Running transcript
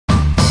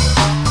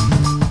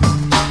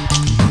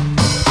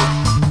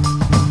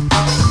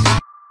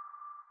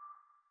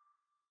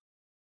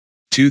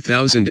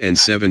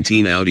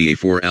2017 Audi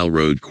A4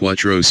 Allroad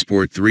Quattro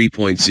Sport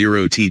 3.0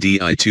 TDI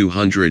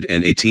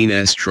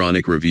 218S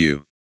Tronic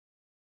Review.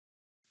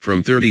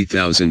 From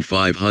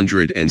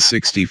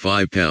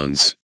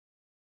 £30,565.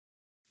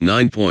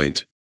 9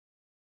 point.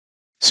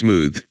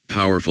 Smooth,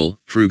 powerful,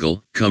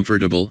 frugal,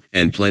 comfortable,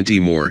 and plenty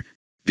more,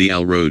 the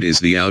Allroad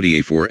is the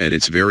Audi A4 at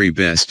its very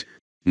best,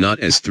 not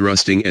as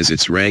thrusting as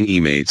its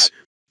rangy mates,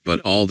 but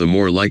all the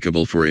more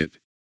likable for it.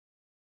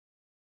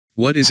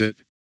 What is it?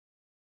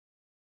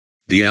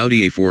 The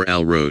Audi A4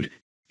 Allroad,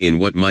 in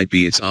what might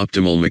be its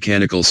optimal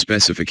mechanical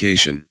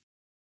specification.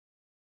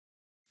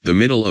 The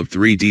middle of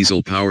three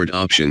diesel-powered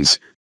options,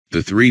 the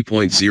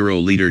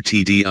 3.0-liter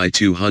TDI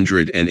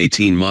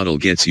 218 model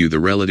gets you the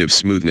relative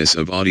smoothness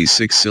of Audi's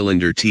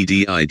 6-cylinder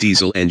TDI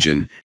diesel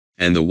engine,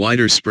 and the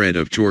wider spread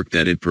of torque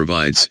that it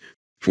provides,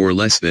 for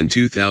less than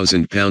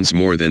 2,000 pounds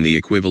more than the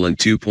equivalent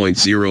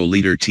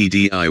 2.0-liter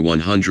TDI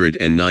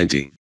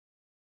 190.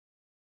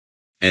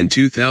 And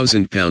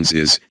 2,000 pounds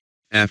is,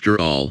 after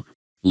all,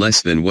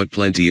 less than what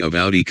plenty of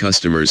Audi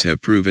customers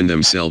have proven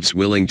themselves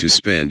willing to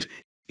spend,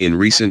 in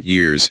recent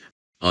years,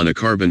 on a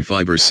carbon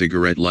fiber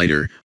cigarette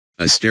lighter,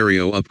 a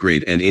stereo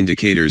upgrade and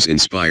indicators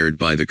inspired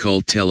by the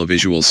cult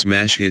televisual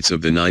smash hits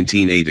of the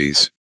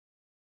 1980s.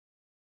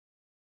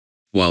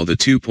 While the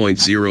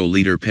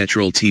 2.0-liter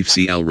petrol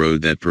TFC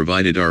Allroad that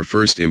provided our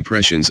first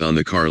impressions on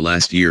the car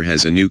last year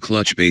has a new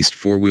clutch-based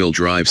four-wheel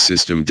drive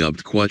system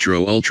dubbed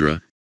Quattro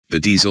Ultra, the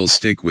diesels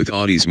stick with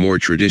Audi's more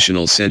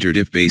traditional center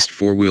diff-based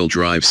four-wheel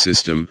drive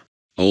system,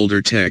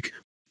 older tech,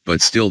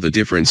 but still the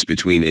difference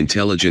between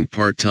intelligent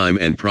part-time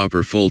and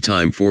proper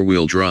full-time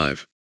four-wheel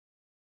drive.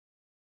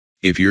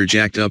 If your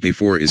jacked up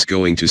A4 is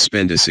going to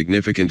spend a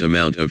significant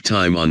amount of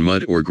time on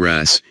mud or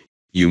grass,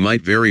 you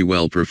might very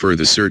well prefer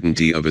the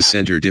certainty of a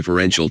center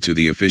differential to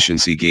the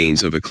efficiency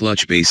gains of a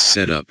clutch-based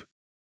setup.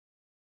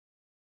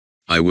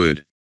 I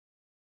would.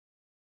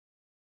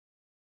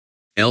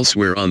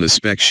 Elsewhere on the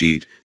spec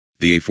sheet,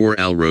 the A4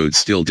 Allroad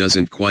still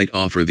doesn't quite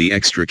offer the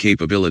extra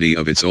capability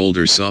of its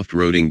older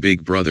soft-roading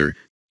big brother,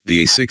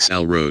 the A6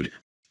 Allroad,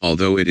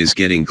 although it is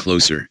getting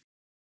closer.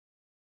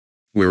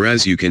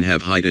 Whereas you can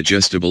have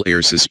height-adjustable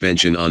air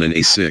suspension on an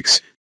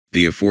A6,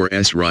 the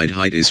A4's ride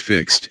height is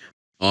fixed,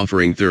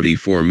 offering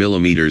 34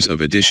 mm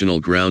of additional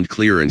ground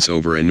clearance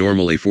over a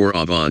normal A4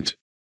 Avant.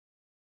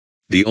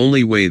 The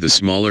only way the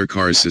smaller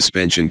car's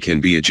suspension can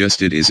be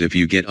adjusted is if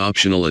you get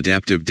optional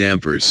adaptive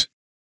dampers.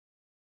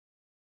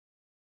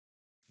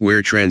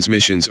 Where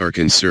transmissions are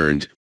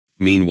concerned,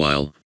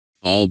 meanwhile,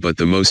 all but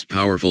the most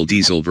powerful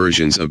diesel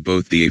versions of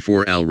both the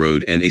A4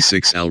 Allroad and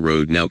A6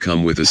 Allroad now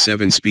come with a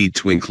 7-speed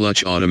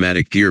twin-clutch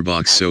automatic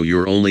gearbox, so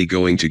you're only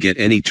going to get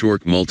any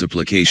torque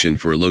multiplication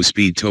for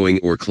low-speed towing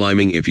or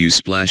climbing if you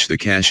splash the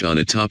cash on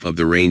a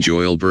top-of-the-range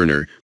oil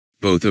burner,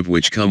 both of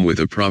which come with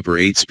a proper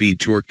 8-speed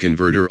torque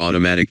converter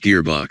automatic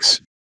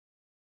gearbox.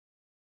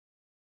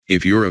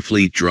 If you're a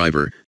fleet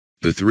driver,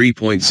 the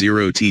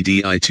 3.0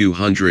 TDI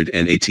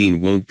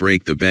 218 won't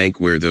break the bank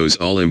where those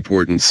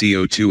all-important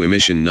CO2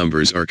 emission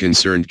numbers are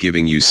concerned,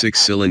 giving you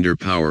 6-cylinder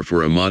power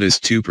for a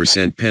modest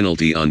 2%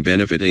 penalty on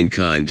benefit in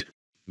kind,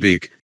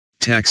 BIC,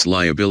 tax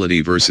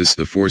liability versus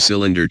the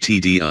 4-cylinder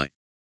TDI.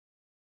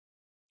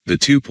 The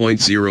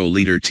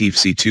 2.0-liter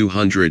TFC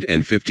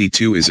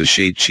 252 is a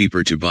shade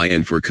cheaper to buy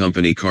and for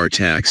company car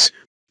tax,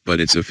 but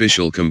its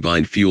official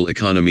combined fuel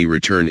economy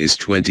return is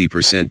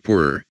 20%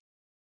 poorer.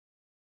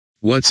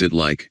 What's it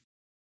like?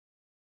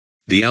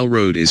 The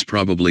Allroad is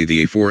probably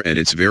the A4 at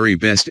its very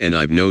best, and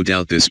I've no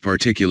doubt this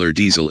particular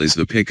diesel is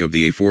the pick of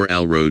the A4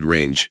 Allroad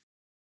range.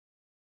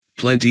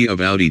 Plenty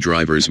of Audi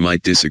drivers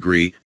might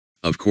disagree,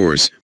 of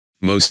course,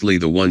 mostly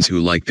the ones who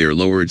like their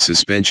lowered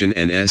suspension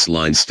and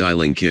S-line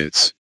styling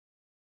kits.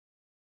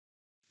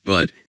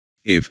 But,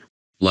 if,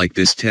 like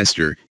this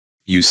tester,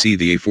 you see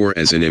the A4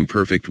 as an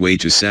imperfect way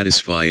to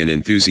satisfy an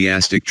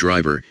enthusiastic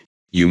driver,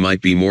 you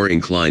might be more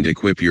inclined to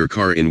equip your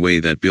car in a way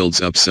that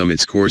builds up some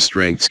its core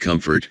strengths: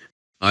 comfort,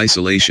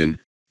 isolation,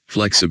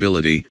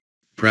 flexibility,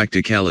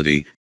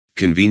 practicality,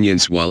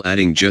 convenience, while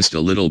adding just a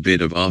little bit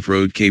of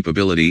off-road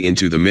capability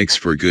into the mix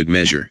for good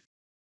measure.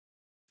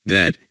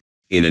 That,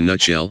 in a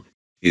nutshell,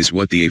 is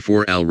what the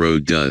A4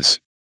 Allroad does.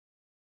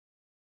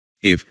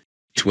 If,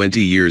 20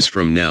 years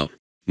from now,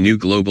 new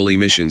global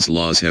emissions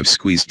laws have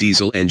squeezed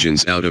diesel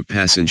engines out of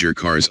passenger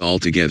cars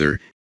altogether,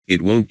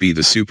 it won't be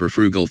the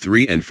super-frugal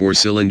 3- and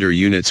 4-cylinder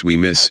units we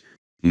miss,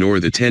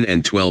 nor the 10-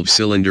 and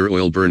 12-cylinder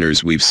oil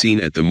burners we've seen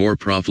at the more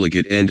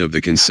profligate end of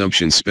the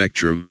consumption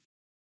spectrum.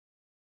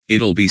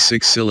 It'll be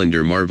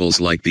 6-cylinder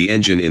marvels like the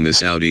engine in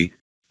this Audi,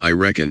 I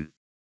reckon.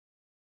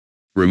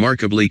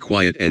 Remarkably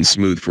quiet and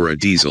smooth for a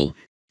diesel,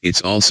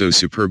 it's also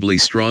superbly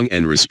strong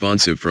and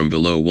responsive from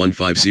below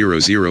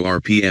 1500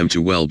 RPM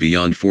to well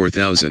beyond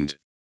 4000.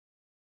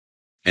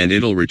 And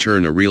it'll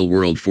return a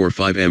real-world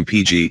 4.5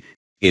 mpg,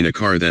 in a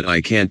car that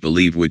I can't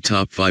believe would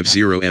top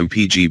 50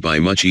 mpg by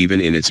much, even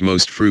in its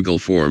most frugal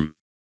form.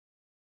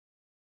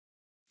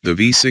 The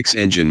V6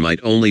 engine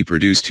might only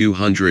produce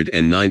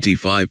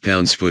 295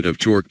 pounds-foot of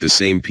torque, the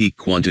same peak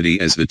quantity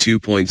as the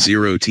 2.0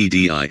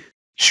 TDI,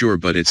 Sure,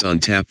 but it's on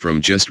tap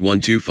from just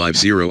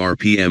 1250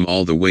 rpm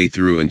all the way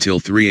through until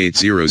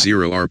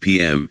 3800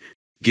 rpm,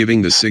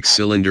 giving the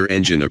 6-cylinder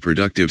engine a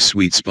productive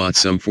sweet spot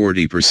some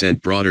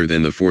 40% broader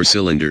than the 4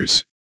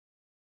 cylinders.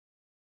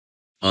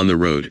 On the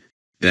road,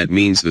 that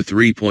means the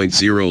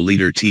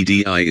 3.0-liter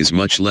TDI is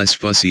much less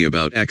fussy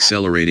about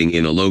accelerating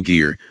in a low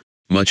gear,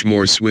 much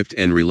more swift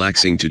and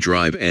relaxing to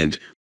drive, and,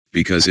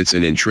 because it's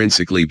an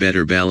intrinsically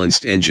better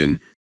balanced engine,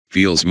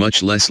 feels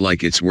much less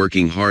like it's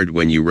working hard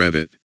when you rev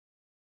it.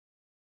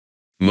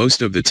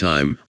 Most of the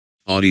time,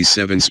 Audi's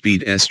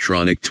 7-speed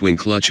S-Tronic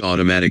twin-clutch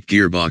automatic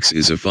gearbox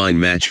is a fine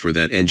match for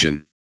that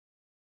engine.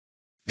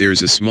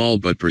 There's a small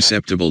but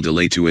perceptible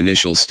delay to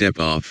initial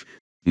step-off,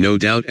 no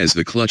doubt, as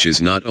the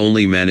clutches not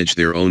only manage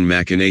their own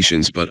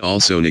machinations but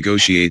also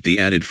negotiate the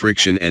added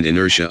friction and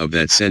inertia of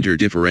that center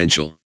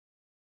differential.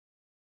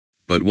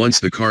 But once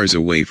the car's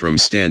away from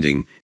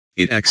standing,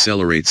 it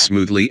accelerates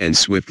smoothly and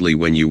swiftly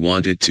when you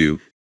want it to,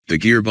 the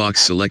gearbox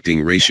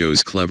selecting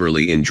ratios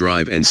cleverly in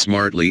drive and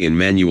smartly in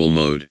manual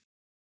mode.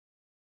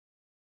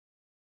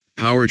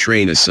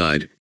 Powertrain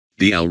aside,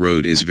 the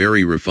Allroad is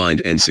very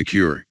refined and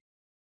secure.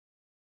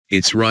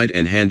 Its ride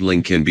and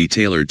handling can be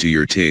tailored to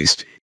your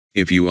taste,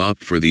 if you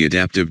opt for the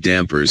adaptive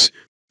dampers,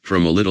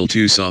 from a little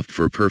too soft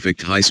for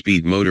perfect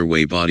high-speed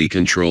motorway body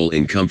control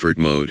in comfort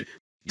mode,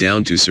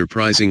 down to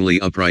surprisingly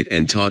upright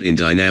and taut in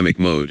dynamic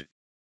mode.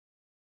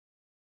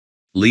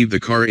 Leave the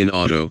car in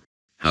auto,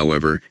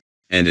 however,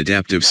 and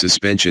adaptive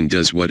suspension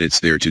does what it's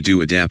there to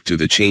do: adapt to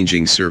the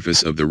changing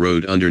surface of the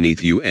road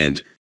underneath you,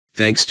 and,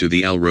 thanks to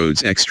the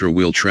Allroad's extra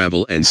wheel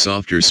travel and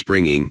softer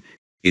springing,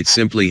 it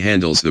simply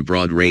handles the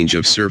broad range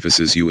of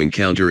surfaces you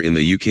encounter in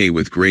the UK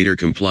with greater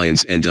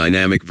compliance and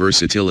dynamic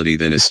versatility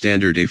than a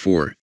standard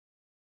A4.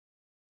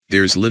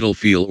 There's little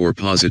feel or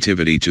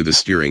positivity to the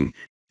steering,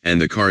 and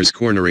the car's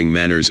cornering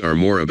manners are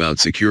more about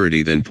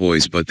security than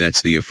poise, but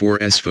that's the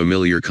A4's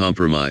familiar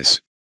compromise.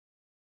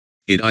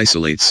 It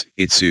isolates,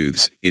 it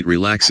soothes, it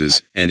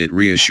relaxes, and it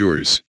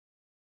reassures.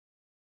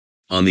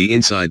 On the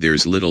inside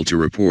there's little to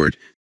report,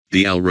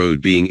 the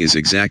Allroad being is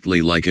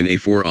exactly like an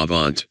A4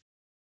 Avant.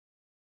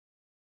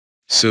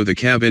 So the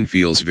cabin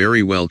feels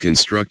very well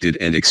constructed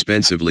and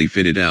expensively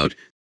fitted out,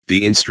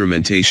 the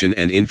instrumentation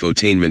and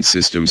infotainment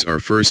systems are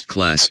first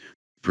class,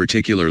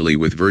 particularly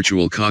with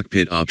virtual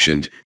cockpit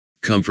optioned,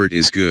 comfort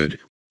is good,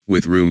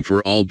 with room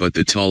for all but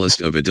the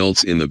tallest of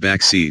adults in the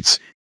back seats,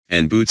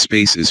 and boot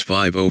space is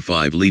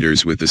 505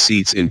 liters with the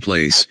seats in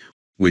place,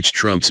 which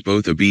trumps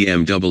both a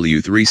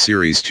BMW 3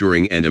 Series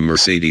Touring and a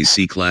Mercedes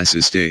C-Class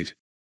estate.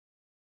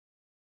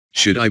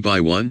 Should I buy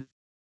one?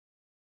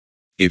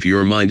 If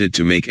you're minded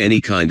to make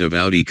any kind of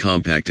Audi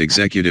compact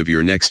executive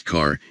your next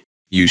car,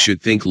 you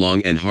should think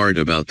long and hard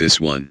about this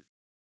one.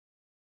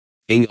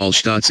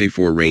 Ingolstadt's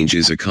A4 range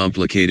is a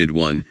complicated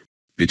one,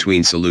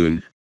 between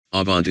Saloon,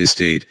 Avant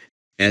Estate,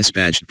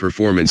 S-badged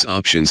performance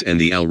options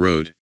and the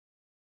Allroad.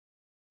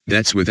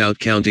 That's without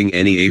counting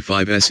any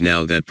A5s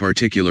now that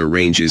particular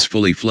range is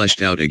fully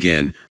fleshed out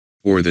again,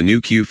 or the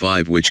new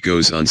Q5 which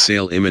goes on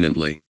sale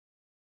imminently.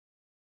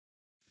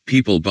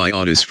 People buy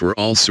Audis for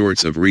all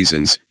sorts of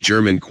reasons,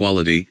 German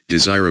quality,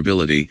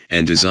 desirability,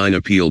 and design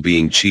appeal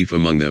being chief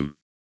among them.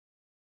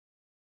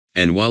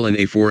 And while an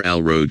A4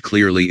 Allroad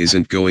clearly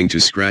isn't going to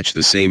scratch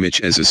the same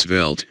itch as a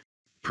svelte,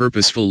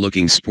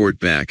 purposeful-looking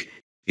sportback,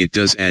 it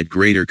does add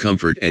greater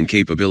comfort and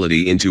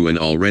capability into an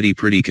already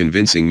pretty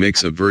convincing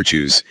mix of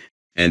virtues,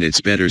 and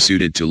it's better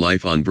suited to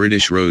life on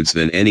British roads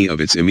than any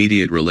of its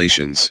immediate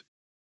relations.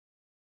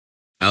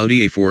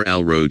 Audi A4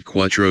 Allroad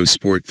Quattro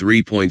Sport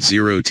 3.0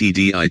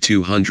 TDI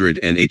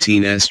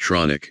 218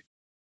 S-Tronic.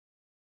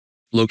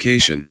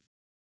 Location: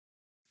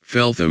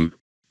 Feltham,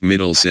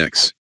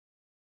 Middlesex.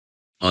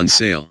 On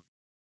sale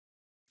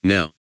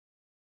now.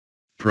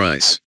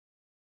 Price: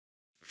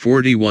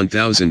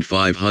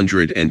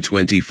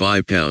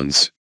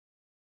 £41,525.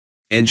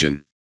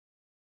 Engine: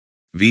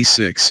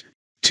 V6,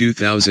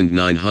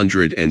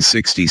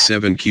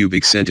 2,967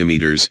 cubic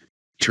centimeters,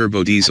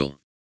 turbo diesel.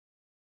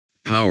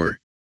 Power: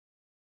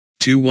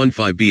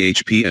 215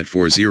 bhp at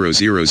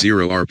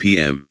 4000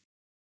 rpm.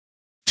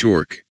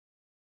 Torque: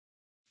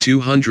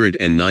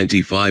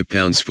 295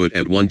 pounds-foot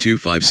at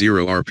 1250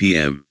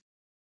 rpm.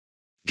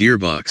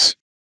 Gearbox: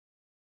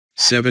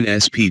 7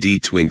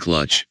 SPD twin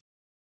clutch.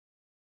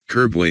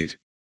 Curb weight: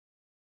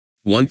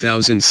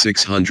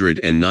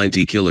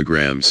 1,690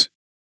 kilograms.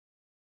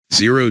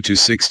 0 to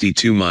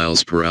 62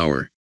 miles per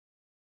hour.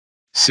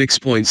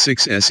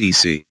 6.6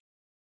 SEC.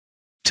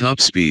 Top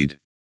speed: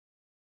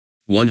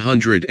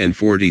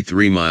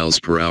 143 miles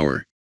per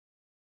hour.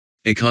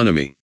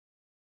 Economy: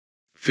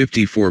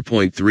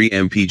 54.3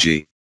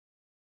 mpg.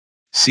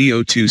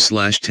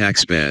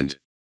 CO2/tax band: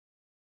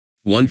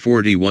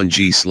 141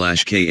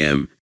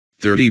 g/km,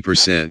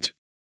 30%.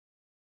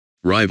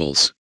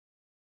 Rivals: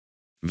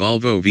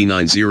 Volvo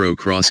V90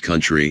 Cross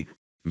Country,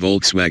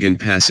 Volkswagen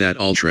Passat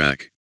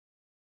Alltrack.